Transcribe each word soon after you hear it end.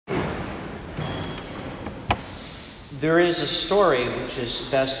There is a story which is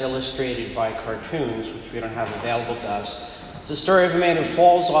best illustrated by cartoons, which we don't have available to us. It's a story of a man who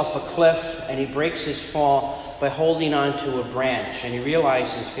falls off a cliff, and he breaks his fall by holding onto a branch. And he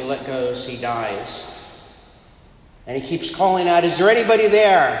realizes if he let go, he dies. And he keeps calling out, "Is there anybody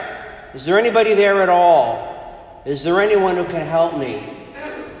there? Is there anybody there at all? Is there anyone who can help me?"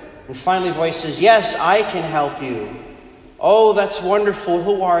 And finally a voice says, "Yes, I can help you." "Oh, that's wonderful.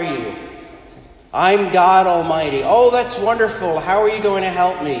 Who are you?" "I'm God Almighty." "Oh, that's wonderful. How are you going to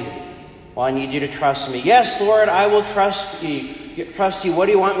help me?" "Well, I need you to trust me." "Yes, Lord, I will trust you. What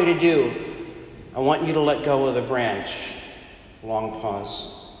do you want me to do?" "I want you to let go of the branch." Long pause.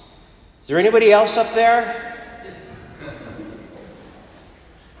 "Is there anybody else up there?"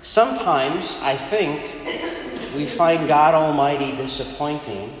 Sometimes, I think, we find God Almighty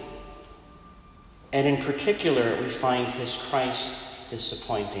disappointing. And in particular, we find his Christ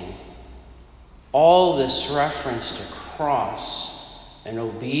disappointing. All this reference to cross and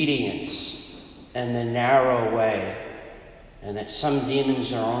obedience and the narrow way, and that some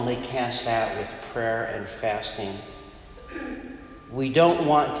demons are only cast out with prayer and fasting. We don't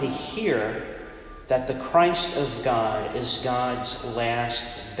want to hear that the Christ of God is God's last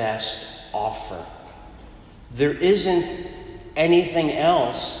best offer. There isn't anything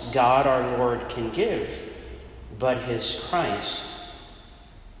else God our Lord can give but his Christ.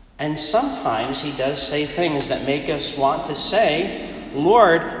 And sometimes he does say things that make us want to say,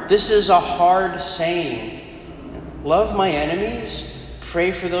 "Lord, this is a hard saying. Love my enemies,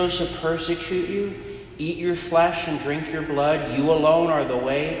 pray for those who persecute you, eat your flesh and drink your blood. You alone are the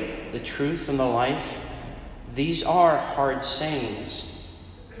way, the truth, and the life." These are hard sayings.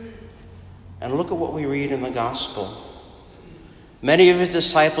 And look at what we read in the gospel. Many of his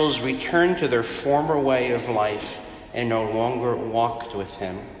disciples returned to their former way of life and no longer walked with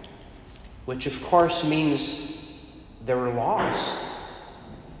him, which of course means they were lost.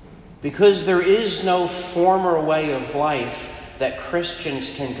 Because there is no former way of life that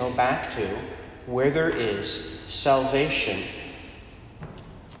Christians can go back to where there is salvation.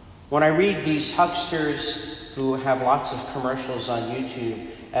 When I read these hucksters who have lots of commercials on YouTube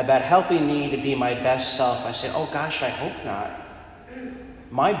about helping me to be my best self, I say, oh gosh, I hope not.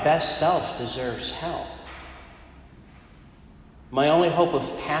 My best self deserves hell. My only hope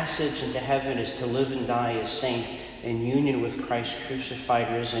of passage into heaven is to live and die a saint in union with Christ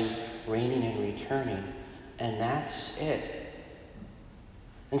crucified, risen, reigning, and returning. And that's it.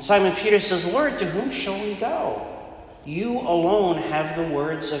 And Simon Peter says, "Lord, to whom shall we go? You alone have the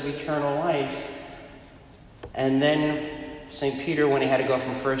words of eternal life." And then St. Peter, when he had to go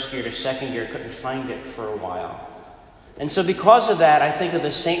from first gear to second gear, couldn't find it for a while. And so because of that, I think of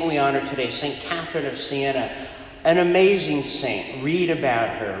the saint we honor today, St. Catherine of Siena, an amazing saint. Read about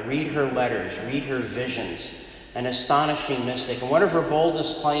her, read her letters, read her visions, an astonishing mystic. And one of her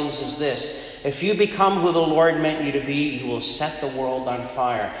boldest claims is this: if you become who the Lord meant you to be, you will set the world on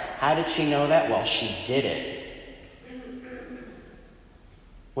fire. How did she know that? Well, she did it.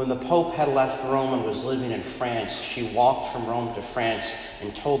 When the Pope had left Rome and was living in France, she walked from Rome to France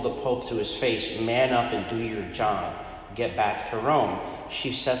and told the Pope to his face, "Man up and do your job. Get back to Rome."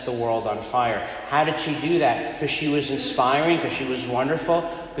 She set the world on fire. How did she do that? Because she was inspiring, because she was wonderful,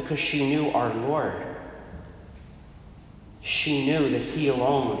 because she knew our Lord. She knew that he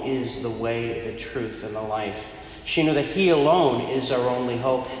alone is the way, the truth, and the life. She knew that he alone is our only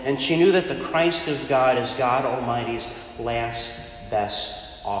hope. And she knew that the Christ of God is God Almighty's last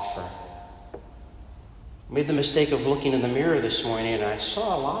best offer. I made the mistake of looking in the mirror this morning, and I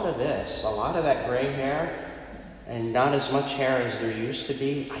saw a lot of this, a lot of that gray hair, and not as much hair as there used to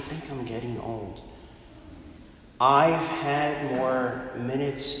be. I think I'm getting old. I've had more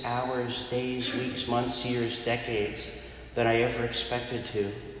minutes, hours, days, weeks, months, years, decades than I ever expected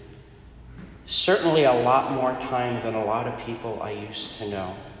to. Certainly a lot more time than a lot of people I used to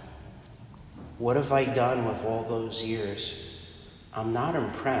know. What have I done with all those years? I'm not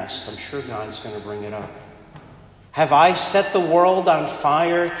impressed. I'm sure God's going to bring it up. Have I set the world on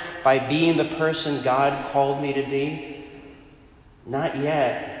fire by being the person God called me to be? Not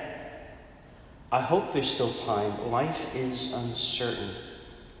yet. I hope there's still time. Life is uncertain.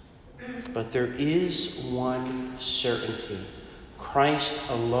 But there is one certainty. Christ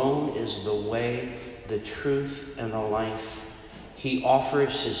alone is the way, the truth, and the life. He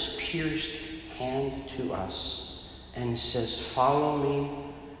offers his pierced hand to us and says, "Follow me,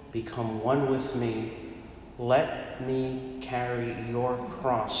 become one with me. Let me carry your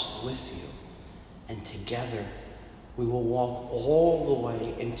cross with you. And together we will walk all the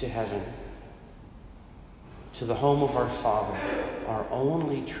way into heaven, to the home of our Father, our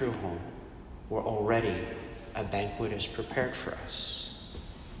only true home, where already a banquet is prepared for us.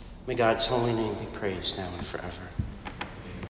 May God's holy name be praised now and forever.